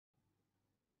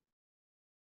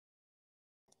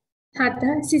好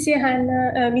的，谢谢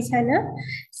Miss Hannah.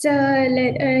 So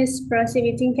let us proceed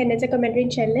with 今天的这个 Mandarin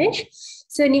Challenge.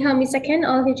 So 你好 Mr. Ken,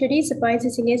 all HOD,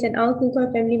 supervisors, seniors, and all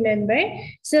Google family member.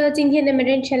 So 今天的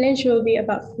Mandarin Challenge will be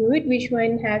about food. Which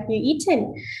one have you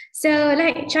eaten? So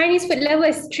like Chinese food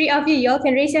lovers, three of you, y'all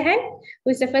can raise your hand.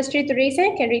 Who's the first three to raise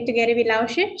hand? Can read together with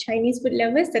Laoshi. Chinese food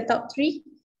lovers, the top three.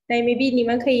 Like maybe 你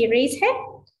们可以 raise hand.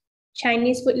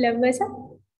 Chinese food lovers.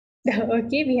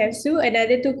 Okay, we have Sue,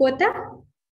 another two quota.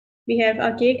 We have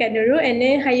okay, Kak Nurul, and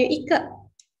then Hayu Ika.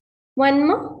 One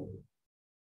more.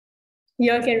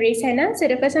 You all can raise hand. So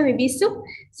the first one will be Sue.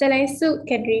 So like Sue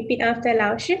can repeat after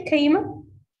Laoshi. 可以吗？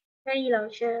可以，老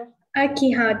师。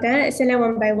Okay, 好的。So like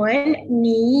one by one.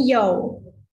 你有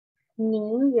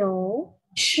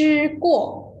吃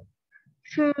过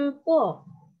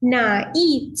哪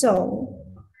一种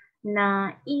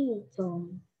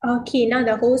？Okay, now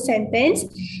the whole sentence.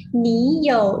 你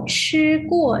有吃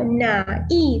过哪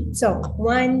一种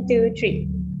 ？One, two, three.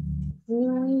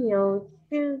 你有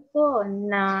吃过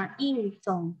哪一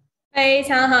种？非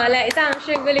常好，来掌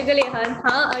声鼓励鼓励，很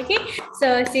好。Okay,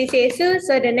 so 谢谢 Sue.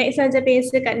 So the next one 这边是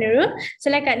Kak Nurul. So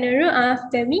like Kak Nurul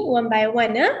after me one by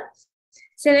one 啊。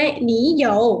So like 你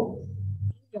有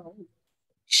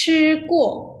吃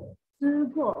过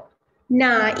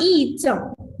哪一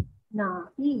种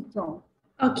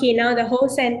？Okay, now the whole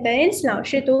sentence 老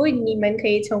师读，你们可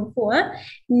以重复啊。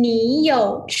你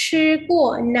有吃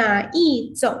过哪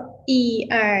一种？一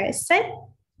二三。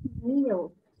你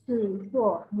有吃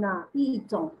过哪一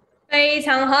种？非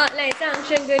常好，来掌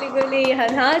声鼓励鼓励，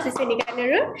很好，谢谢你Kak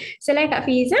Nurul. So like Kak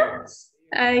Fiza.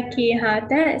 Okay, 好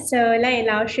的。So 来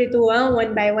老师读啊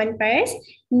one by one first.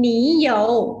 你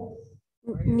有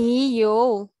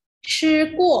吃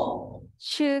过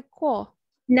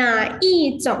哪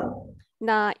一种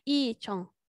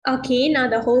？Okay, now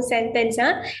the whole sentence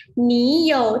啊，你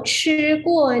有吃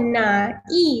过哪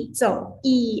一种？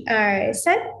一二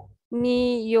三。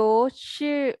你有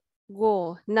吃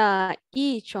过哪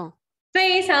一种？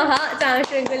非常好，掌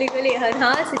声鼓励鼓励，很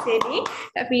好，谢谢你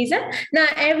，Kak Fiza. Now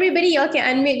everybody, you all can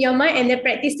unmute your mic and then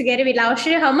practice together with 老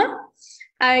师，好吗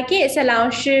？Okay, so 老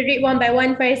师 read one by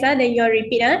one first, then you all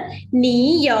repeat 啊。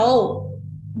你有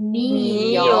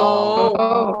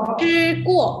吃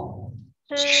过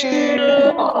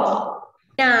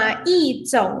哪一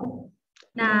种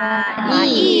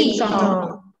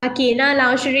？Okay, now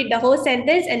老师 read the whole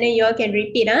sentence and then you all can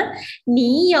repeat 啊。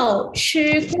你有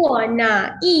吃过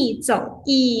哪一种？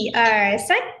一二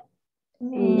三。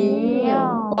你有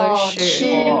吃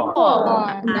过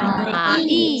哪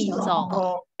一种？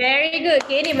 Very good.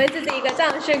 给你们自己一个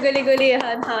掌声，鼓励鼓励，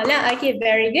很好了。Okay,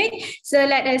 very good. So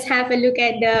let us have a look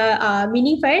at the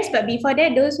meaning first. But before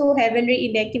that, those who haven't read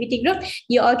in the activity group,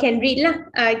 you all can read lah.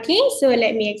 Okay, so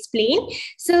let me explain.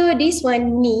 So this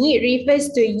one, ni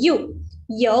refers to you.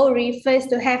 Yo refers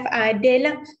to have ada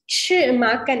lah. Chi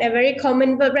makan, a very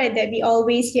common verb, right, that we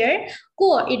always hear.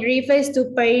 Kuo, it refers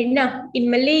to pernah. In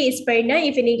Malay, it's pernah.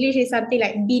 If in English, it's something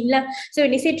like bin lah. So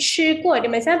when you say chi kuo, dia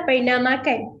macam pernah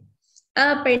makan.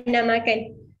 Pernah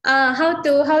makan. How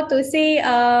to say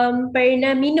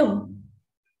pernah minum?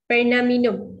 Pernah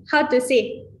minum. How to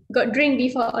say? Got drink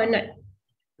before or not?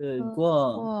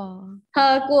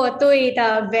 喝过，对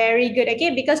的 very good.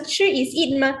 Okay, because 吃 is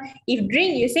eat 嘛. If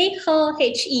drink, you say 喝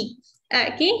he.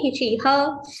 Okay, he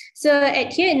喝. So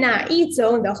at here, 哪一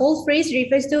种 the whole phrase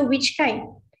refers to which kind?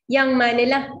 Yang mana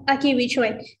lah? Okay, which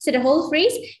one? So the whole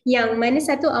phrase, yang mana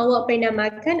satu awak pernah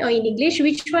makan, or in English,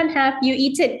 which one have you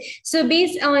eaten? So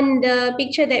based on the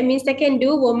picture that Mr. can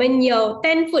do, 我们有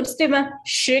 10 foods 对吗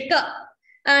？10个。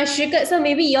10个. So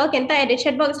maybe y'all can type at the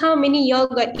chat box how many y'all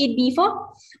got eat before?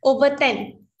 Over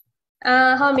 10.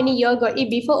 How many y'all got eat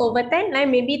before? Over 10. Like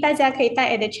maybe 大家可以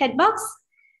type at the chat box.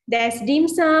 There's dim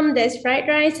sum, there's fried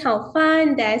rice, how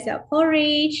fun, there's a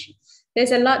porridge.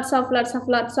 There's a lots of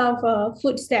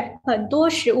foods there. 很多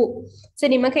食物. So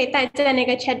你们可以带在那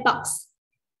个 chat box.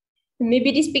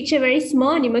 Maybe this picture very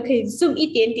small. 你们可以 zoom 一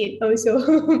点点 also.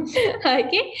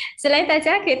 Okay. So 来大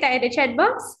家可以带 at the chat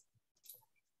box.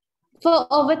 4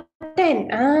 over 10.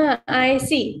 I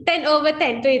see. 10 over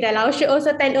 10. 对的，老师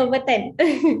also 10 over 10.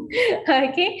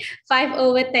 Okay. 5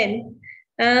 over 10.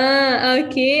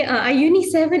 Okay. Are you only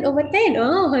 7 over 10?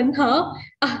 Oh, 很好.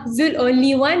 Zul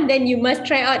only one, then you must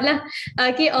try out lah.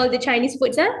 Okay, all the Chinese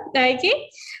foods, okay.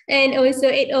 And also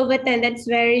 8 over 10, that's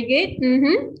very good.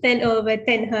 10 over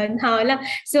 10, 很好啦.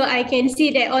 So I can see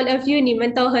that all of you 你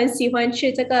们都很喜欢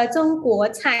吃这个中国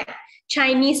菜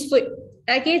Chinese food.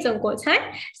 Okay, 中国菜.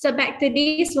 So back to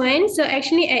this one. So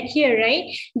actually at here, right,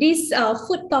 this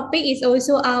food topic is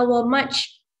also our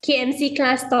much KMC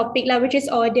class topic lah, which is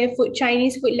order food,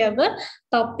 Chinese food lover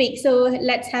topic. So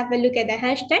let's have a look at the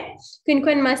hashtag. Kun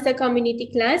Kun Master Community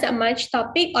Class, a March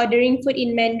topic, ordering food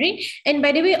in Mandarin. And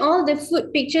by the way, all the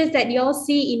food pictures that you all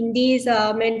see in this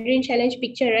Mandarin challenge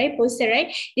picture, right, poster, right,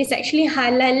 is actually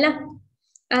halal lah.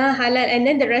 Halal. And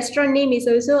then the restaurant name is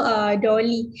also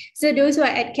Dolly. So those who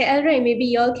are at KL, right, maybe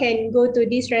y'all can go to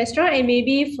this restaurant, and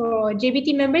maybe for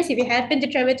JBT members, if you happen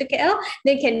to travel to KL,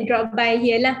 they can drop by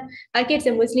here lah. Okay, it's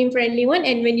a Muslim friendly one.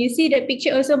 And when you see the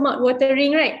picture also mouth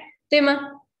watering, right? 对吗?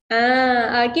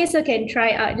 Okay, so can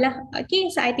try out lah. Okay,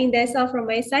 so I think that's all from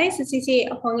my side. So 谢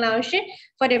谢黄老师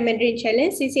for the Mandarin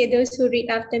challenge. 谢谢 those who read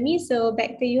after me. So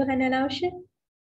back to you, Hannah 老师.